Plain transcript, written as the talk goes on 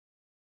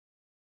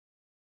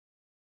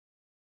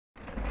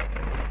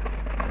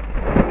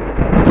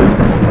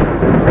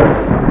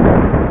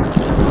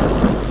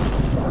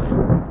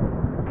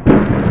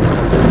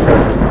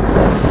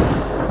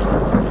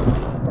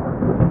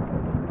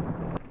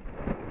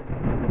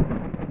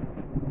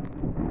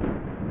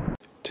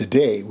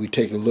Today we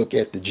take a look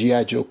at the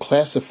G.I. Joe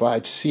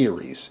Classified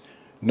Series,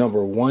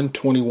 number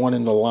 121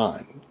 in the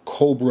line,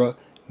 Cobra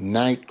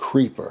Night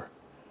Creeper.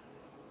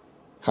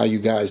 How you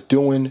guys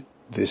doing?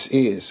 This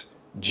is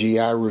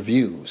G.I.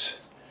 Reviews.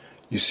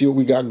 You see what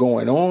we got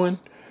going on?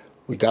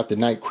 We got the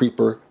Night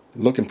Creeper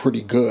looking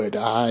pretty good.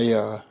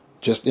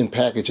 Just in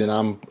packaging,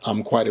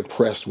 I'm quite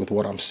impressed with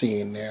what I'm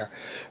seeing there.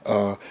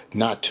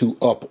 Not too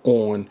up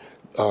on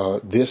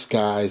this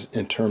guy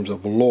in terms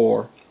of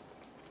lore.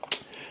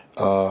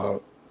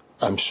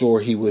 I'm sure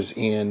he was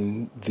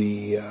in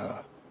the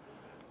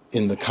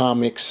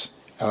comics.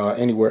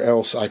 Anywhere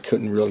else, I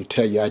couldn't really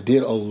tell you. I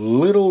did a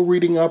little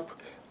reading up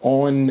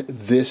on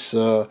this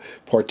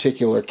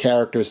particular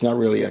character. It's not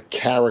really a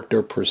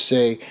character per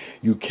se.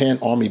 You can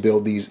army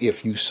build these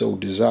if you so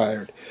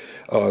desired.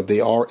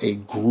 They are a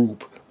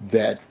group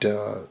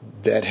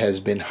that has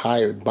been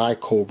hired by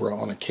Cobra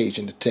on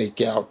occasion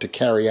to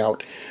carry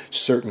out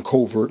certain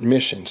covert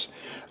missions.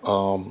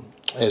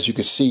 As you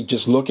can see,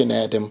 just looking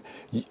at them,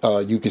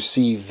 you can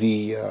see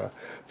the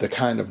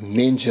kind of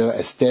ninja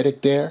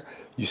aesthetic there.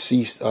 You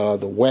see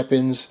the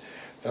weapons,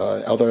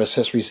 other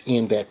accessories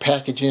in that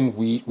packaging,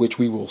 which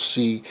we will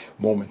see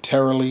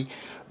momentarily.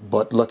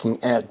 But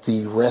looking at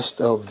the rest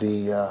of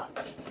the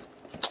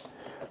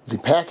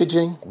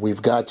packaging,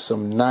 we've got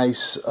some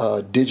nice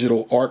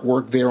digital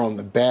artwork there on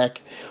the back,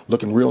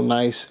 looking real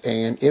nice.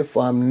 And if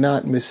I'm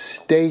not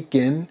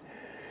mistaken,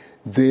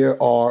 there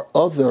are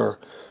other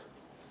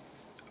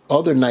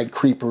Night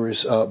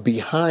Creepers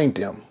behind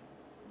him.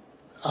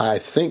 I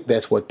think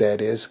that's what that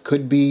is.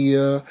 Could be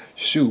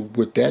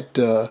with that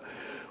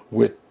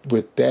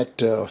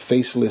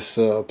faceless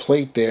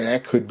plate there,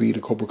 that could be the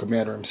Cobra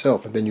Commander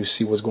himself. And then you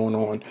see what's going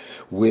on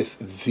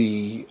with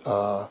the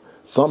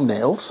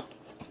thumbnails.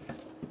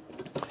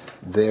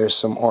 There's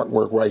some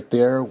artwork right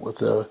there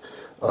with a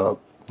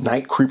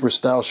Night Creeper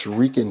style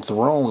Shuriken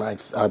throne,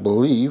 I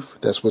believe.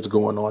 That's what's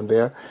going on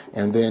there.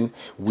 And then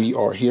we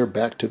are here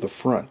back to the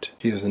front.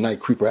 Here's the Night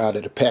Creeper out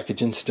of the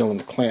packaging, still in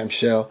the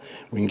clamshell.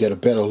 We can get a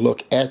better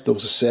look at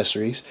those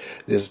accessories.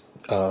 There's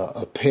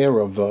a pair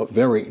of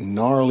very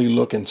gnarly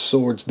looking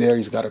swords there.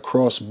 He's got a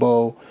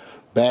crossbow,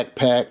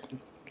 backpack,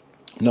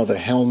 another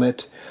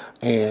helmet,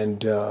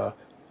 and a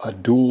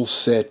dual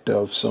set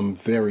of some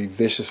very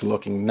vicious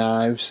looking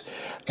knives,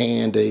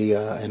 and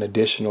an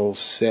additional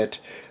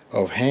set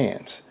of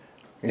hands.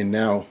 And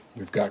now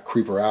we've got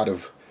Creeper out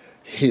of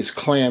his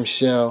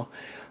clamshell,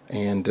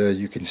 and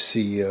you can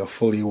see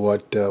fully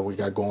what we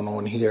got going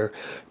on here.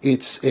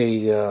 It's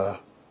a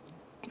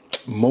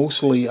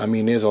mostly, I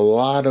mean, there's a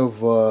lot of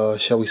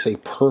shall we say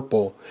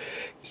purple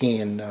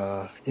in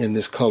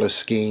this color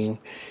scheme,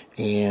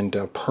 and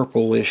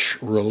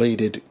purplish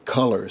related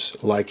colors,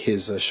 like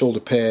his shoulder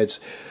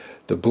pads,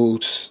 the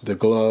boots, the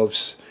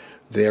gloves.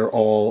 They're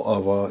all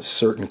of a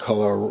certain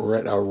color,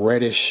 a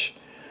reddish.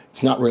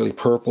 It's not really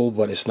purple,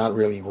 but it's not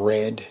really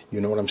red. You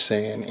know what I'm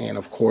saying? And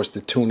of course, the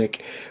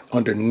tunic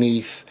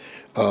underneath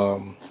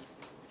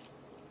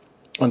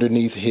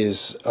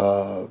his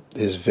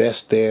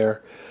vest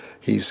there,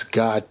 he's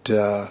got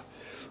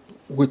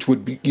which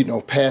would be,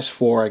 past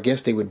for, I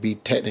guess they would be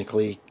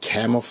technically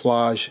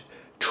camouflage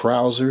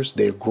trousers.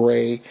 They're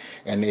gray,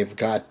 and they've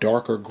got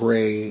darker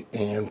gray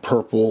and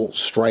purple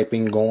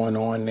striping going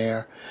on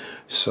there.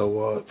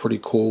 So pretty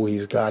cool.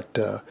 He's got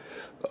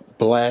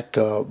black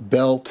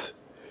belt,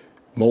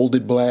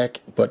 molded black,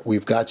 but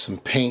we've got some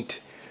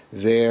paint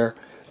there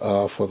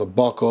for the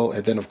buckle.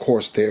 And then of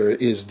course there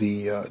is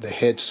the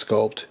head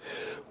sculpt,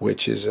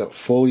 which is a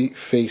fully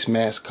face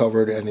mask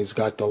covered, and he's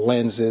got the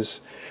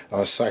lenses,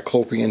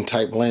 cyclopean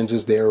type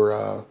lenses.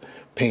 They're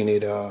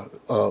painted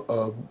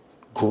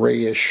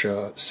grayish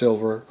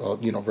silver,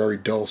 very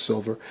dull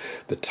silver.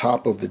 The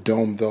top of the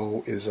dome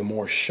though is a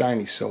more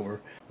shiny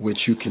silver,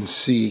 which you can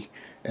see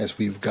as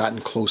we've gotten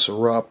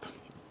closer up.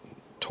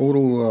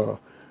 Total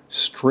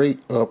straight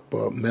up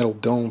metal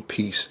dome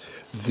piece.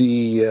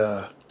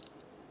 The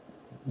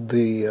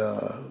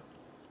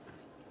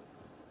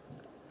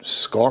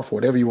scarf,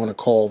 whatever you want to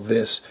call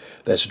this,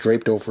 that's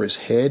draped over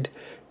his head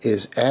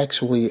is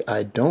actually,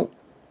 I don't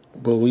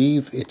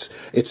believe it's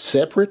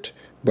separate,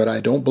 but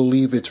I don't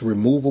believe it's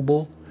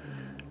removable.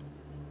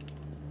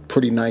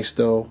 Pretty nice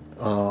though.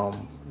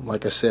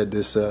 Like I said,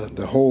 this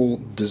the whole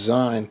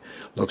design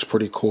looks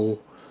pretty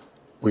cool.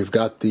 We've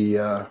got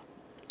the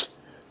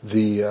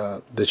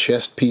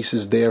chest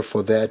pieces there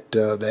for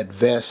that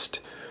vest,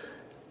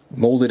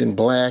 molded in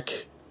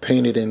black,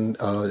 painted in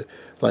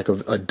like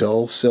a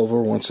dull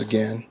silver once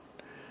again.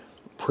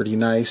 Pretty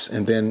nice.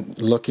 And then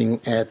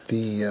looking at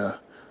the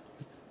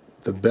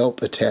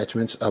belt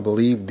attachments, I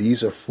believe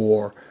these are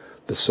for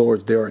the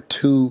swords. There are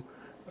two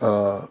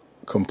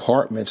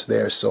compartments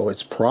there, so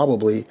it's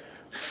probably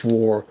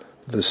for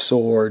the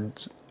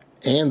swords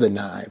and the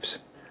knives,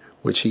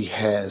 which he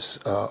has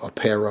a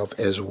pair of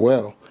as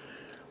well.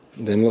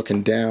 And then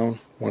looking down,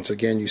 once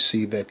again, you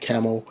see that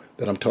camo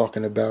that I'm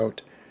talking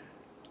about.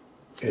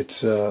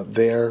 It's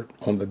there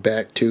on the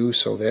back too,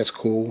 so that's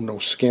cool. No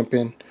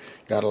skimping.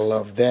 Gotta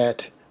love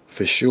that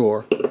for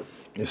sure.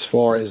 As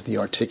far as the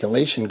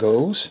articulation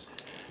goes,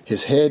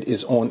 His head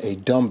is on a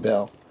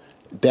dumbbell.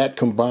 That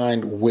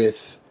combined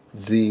with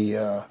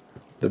the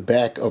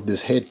back of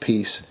this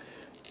headpiece,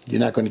 you're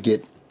not going to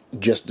get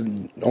just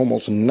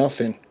almost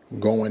nothing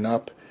going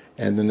up.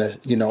 And then,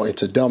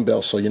 it's a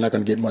dumbbell, so you're not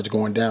going to get much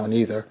going down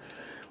either.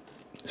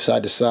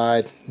 Side to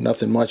side,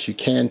 nothing much. You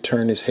can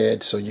turn his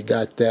head, so you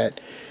got that.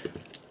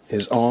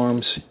 His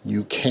arms,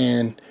 you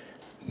can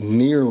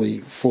nearly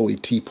fully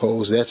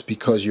T-pose. That's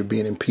because you're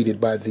being impeded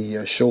by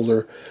the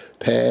shoulder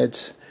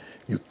pads.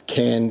 You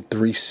can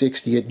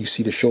 360 it. You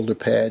see the shoulder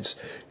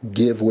pads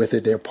give with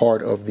it. They're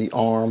part of the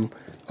arm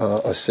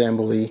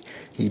assembly.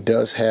 He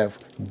does have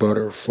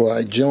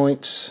butterfly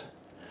joints,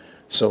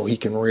 so he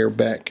can rear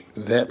back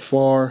that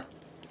far.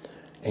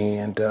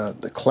 And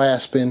the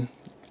clasping,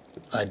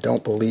 I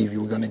don't believe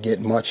you're going to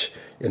get much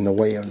in the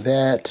way of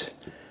that.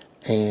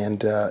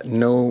 And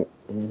no,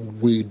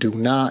 we do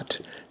not.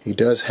 He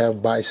does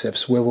have bicep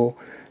swivel.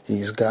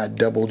 He's got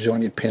double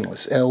jointed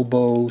pinless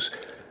elbows.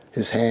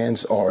 His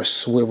hands are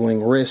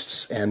swiveling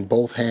wrists, and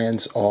both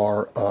hands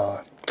are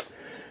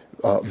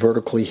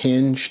vertically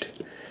hinged.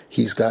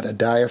 He's got a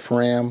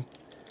diaphragm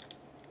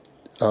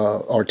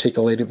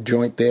articulated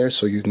joint there,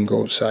 so you can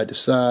go side to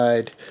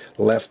side,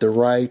 left to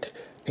right,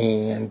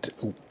 and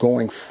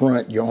going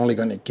front, you're only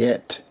going to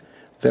get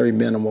very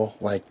minimal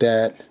like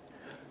that.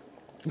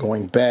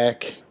 Going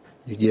back,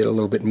 you get a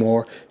little bit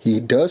more. He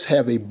does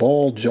have a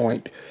ball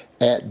joint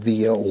at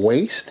the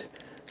waist,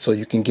 so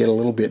you can get a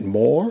little bit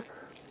more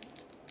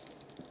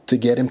to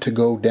get him to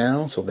go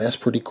down, so that's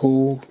pretty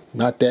cool.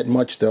 Not that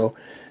much though.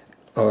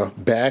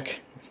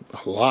 Back,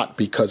 a lot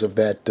because of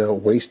that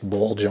waist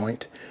ball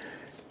joint.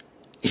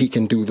 He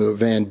can do the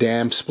Van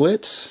Damme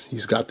splits.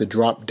 He's got the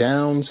drop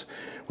downs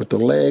with the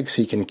legs.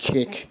 He can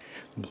kick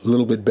a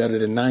little bit better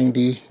than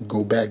 90,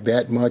 go back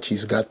that much.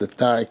 He's got the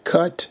thigh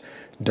cut,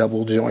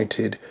 double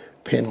jointed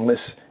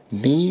pinless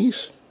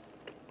knees,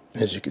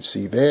 as you can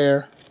see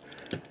there.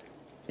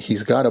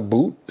 He's got a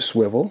boot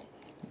swivel.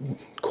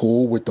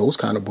 Cool with those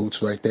kind of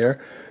boots right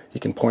there. He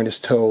can point his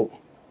toe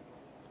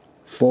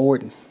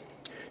forward.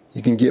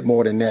 You can get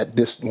more than that.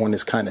 This one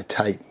is kind of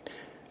tight,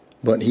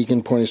 but he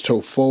can point his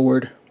toe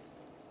forward.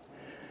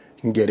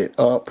 You can get it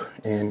up,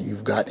 and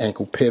you've got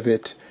ankle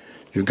pivot.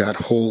 You've got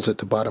holes at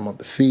the bottom of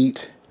the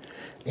feet,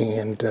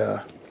 and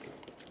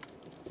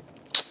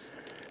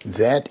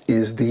that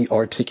is the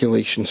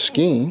articulation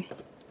scheme.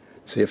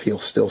 See if he'll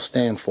still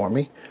stand for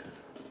me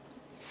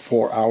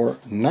for our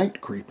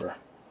Night Creeper.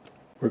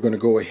 We're going to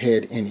go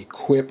ahead and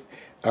equip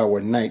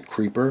our Night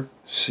Creeper.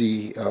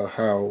 See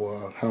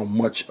how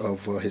much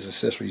of his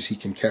accessories he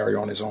can carry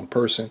on his own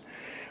person.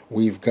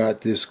 We've got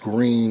this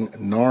green,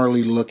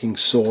 gnarly looking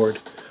sword,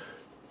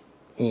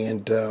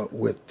 and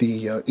with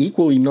the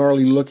equally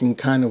gnarly looking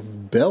kind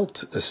of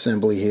belt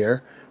assembly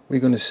here.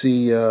 We're going to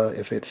see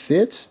if it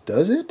fits.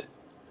 Does it?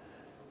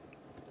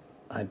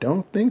 I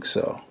don't think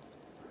so.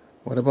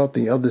 What about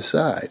the other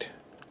side?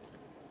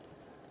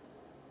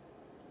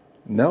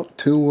 Nope,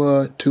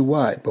 too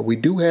wide. But we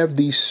do have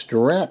these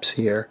straps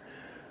here,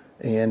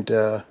 and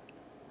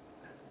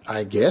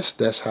I guess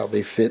that's how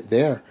they fit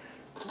there.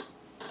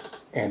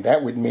 And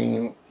that would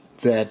mean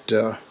that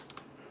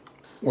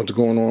what's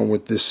going on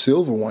with this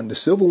silver one? The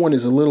silver one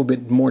is a little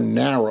bit more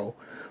narrow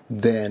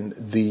than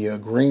the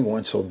green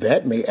one, so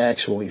that may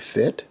actually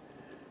fit.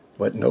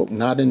 But nope,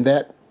 not on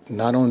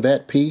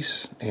that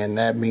piece, and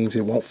that means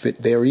it won't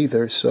fit there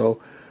either.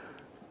 So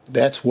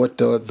that's what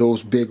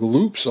those big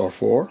loops are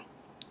for.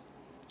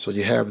 So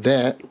you have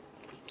that.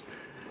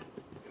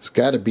 It's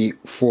got to be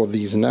for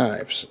these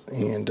knives,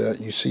 and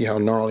you see how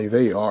gnarly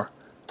they are.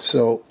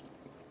 So,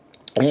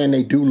 and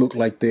they do look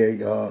like they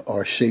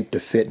are shaped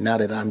to fit now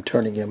that I'm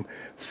turning them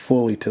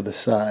fully to the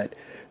side.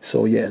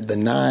 So yeah, the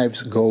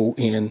knives go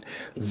in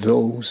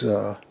those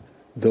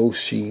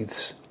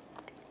sheaths,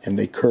 and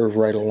they curve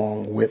right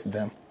along with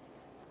them.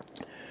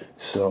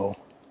 So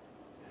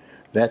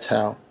that's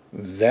how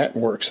that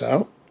works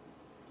out,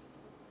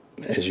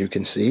 as you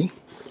can see.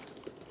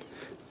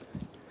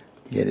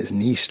 Get his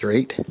knee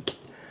straight,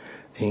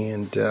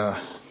 and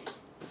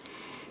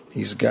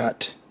he's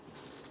got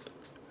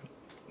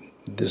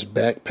this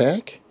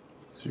backpack,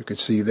 as you can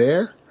see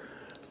there.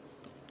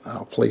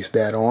 I'll place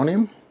that on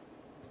him,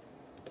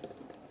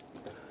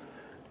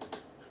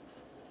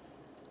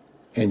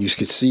 and you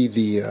can see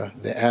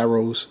the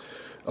arrows.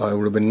 It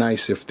would have been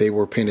nice if they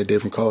were painted a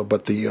different color,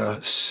 but the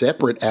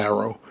separate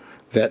arrow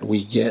that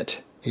we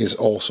get is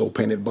also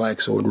painted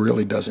black, so it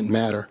really doesn't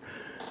matter.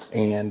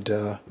 And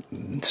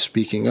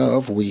speaking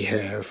of, we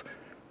have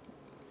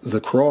the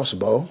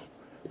crossbow,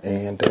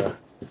 and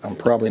I'm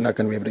probably not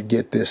going to be able to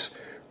get this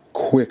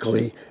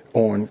quickly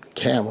on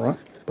camera,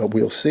 but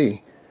we'll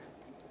see.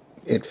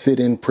 It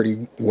fit in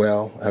pretty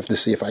well. I have to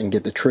see if I can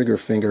get the trigger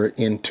finger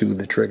into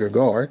the trigger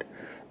guard,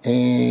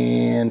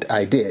 and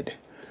I did.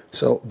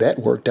 So that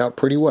worked out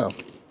pretty well.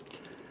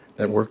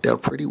 And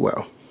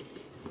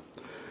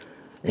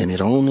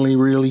it only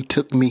really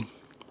took me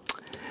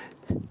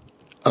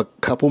a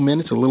couple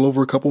minutes, a little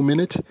over a couple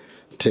minutes,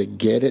 to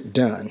get it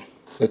done.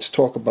 let's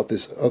talk about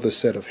this other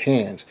set of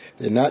hands.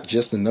 They're not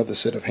just another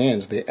set of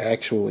hands. They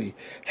actually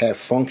have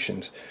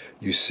functions.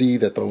 You see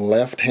that the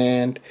left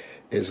hand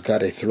has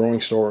got a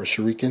throwing star or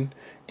shuriken,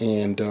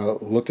 and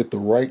look at the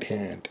right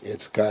hand.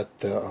 It's got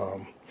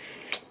the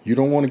you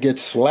don't want to get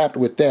slapped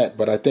with that,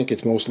 but I think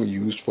it's mostly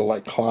used for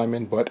like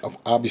climbing. But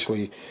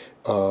obviously,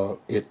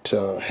 it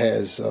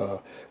has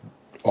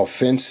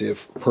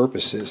offensive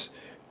purposes.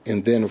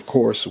 And then, of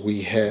course,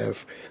 we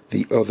have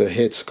the other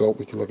head sculpt.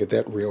 We can look at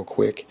that real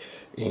quick,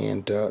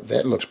 and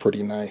that looks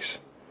pretty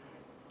nice.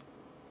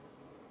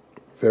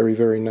 Very,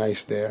 very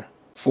nice there.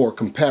 For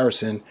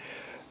comparison,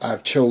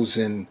 I've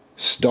chosen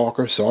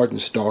Stalker,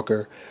 Sergeant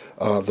Stalker,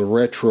 the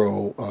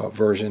retro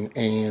version,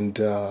 and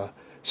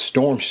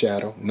Storm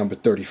Shadow, number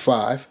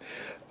 35.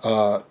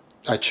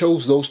 I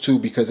chose those two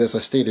because, as I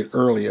stated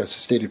earlier, as I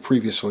stated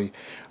previously,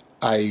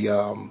 I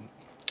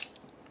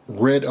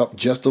read up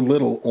just a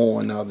little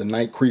on the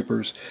Night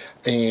Creepers,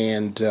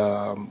 and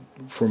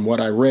from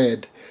what I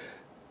read,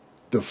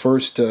 the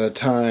first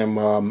time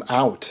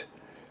out,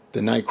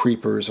 the Night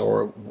Creepers,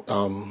 or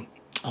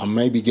I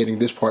may be getting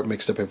this part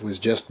mixed up, if it was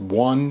just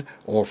one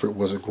or if it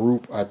was a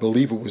group. I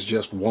believe it was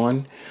just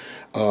one,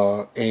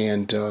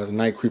 and the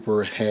Night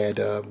Creeper had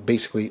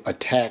basically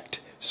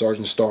attacked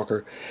Sergeant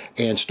Stalker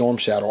and Storm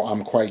Shadow.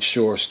 I'm quite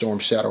sure Storm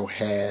Shadow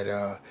had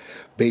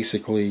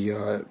basically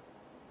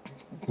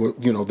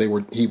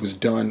he was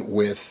done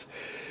with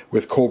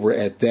Cobra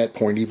at that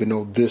point, even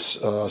though this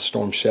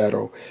Storm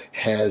Shadow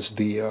has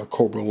the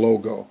Cobra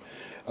logo.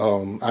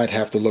 I'd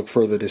have to look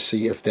further to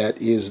see if that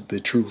is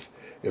the truth,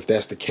 if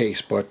that's the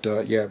case. But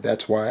yeah,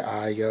 that's why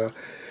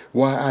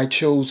I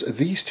chose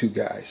these two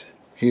guys.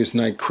 Here's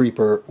Night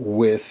Creeper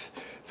with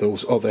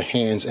those other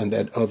hands and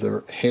that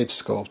other head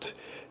sculpt,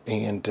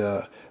 and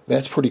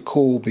that's pretty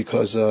cool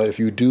because if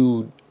you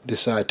do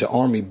decide to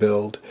army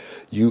build,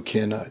 you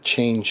can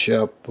change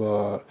up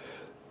the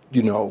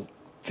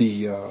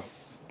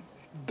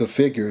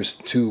figures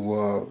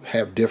to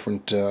have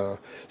different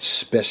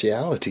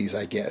specialities,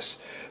 I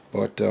guess.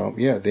 But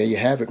yeah, there you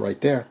have it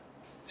right there.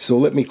 So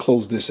let me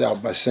close this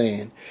out by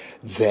saying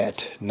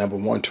that number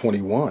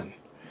 121,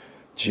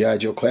 G.I.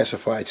 Joe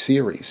Classified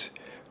Series,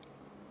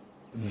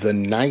 the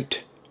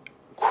Night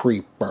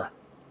Creeper.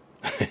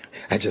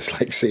 I just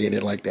like saying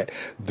it like that.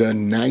 The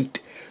Night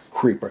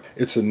Creeper.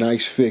 It's a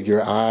nice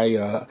figure.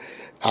 I'm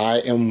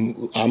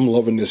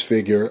loving this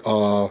figure.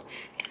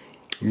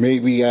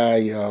 Maybe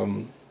I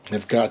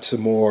have got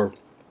some more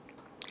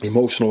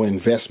emotional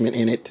investment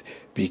in it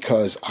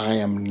because I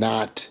am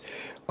not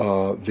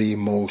the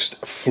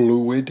most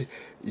fluid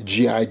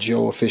G.I.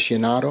 Joe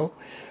aficionado.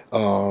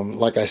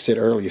 Like I said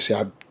earlier, see,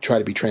 I try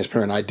to be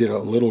transparent. I did a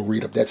little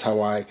read up. That's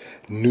how I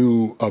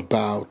knew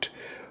about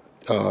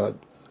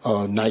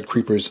Night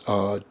Creeper's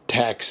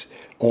attacks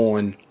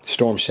on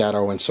Storm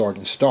Shadow and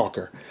Sergeant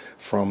Stalker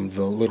from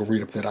the little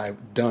read up that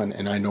I've done,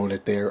 and I know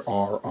that there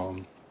are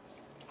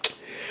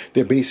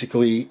they're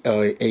basically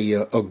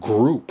a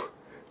group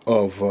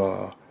of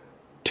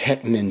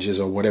tech ninjas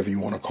or whatever you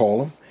want to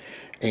call them,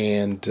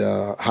 and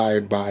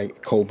hired by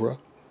Cobra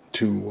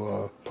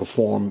to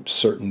perform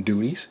certain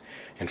duties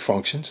and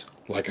functions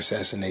like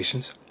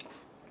assassinations.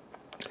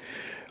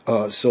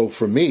 So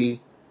for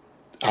me,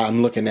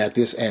 I'm looking at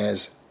this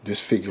as, this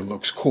figure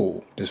looks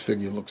cool. This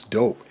figure looks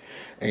dope.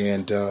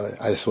 And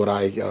that's what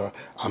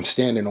I'm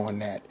standing on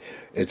that.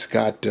 It's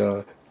got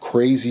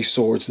crazy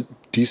swords,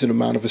 decent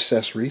amount of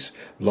accessories.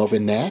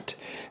 Loving that.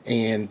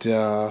 And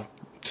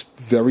it's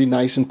very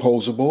nice and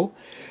posable.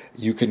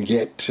 You can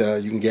get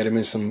him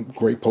in some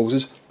great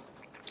poses.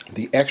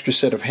 The extra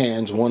set of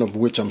hands, one of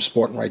which I'm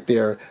sporting right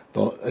there,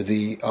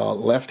 the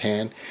left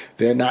hand,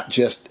 they're not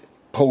just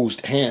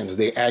posed hands,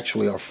 they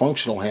actually are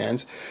functional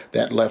hands.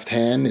 That left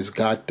hand has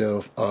got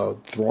a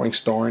throwing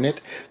star in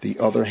it. The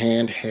other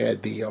hand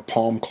had the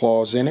palm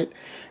claws in it,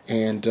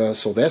 and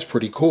so that's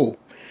pretty cool.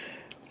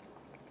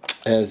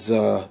 As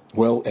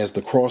well as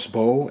the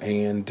crossbow,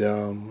 and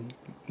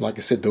like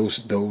I said,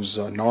 those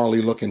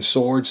gnarly looking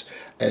swords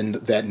and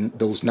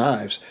those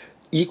knives,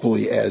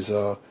 equally as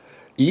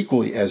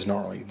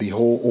gnarly. The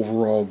whole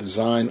overall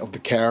design of the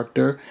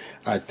character,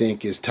 I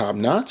think, is top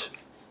notch.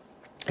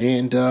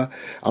 And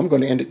I'm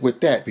going to end it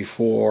with that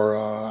before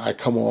I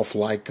come off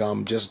like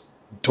I'm just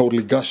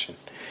totally gushing.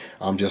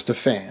 I'm just a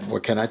fan.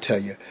 What can I tell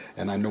you?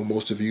 And I know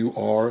most of you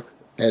are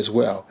as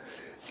well.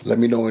 Let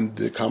me know in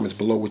the comments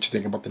below what you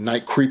think about the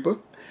Night Creeper.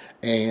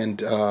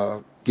 And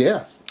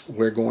yeah,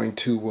 we're going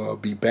to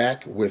be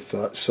back with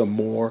some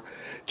more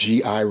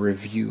GI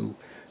review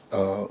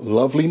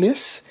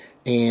loveliness.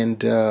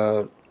 And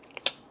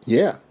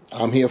yeah,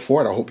 I'm here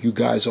for it. I hope you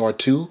guys are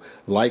too.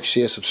 Like,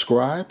 share,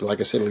 subscribe. Like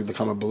I said, leave the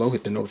comment below,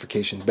 hit the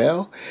notification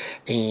bell,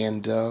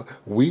 and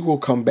we will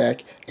come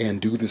back and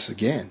do this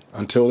again.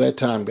 Until that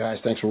time,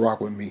 guys, thanks for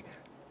rocking with me.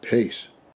 Peace.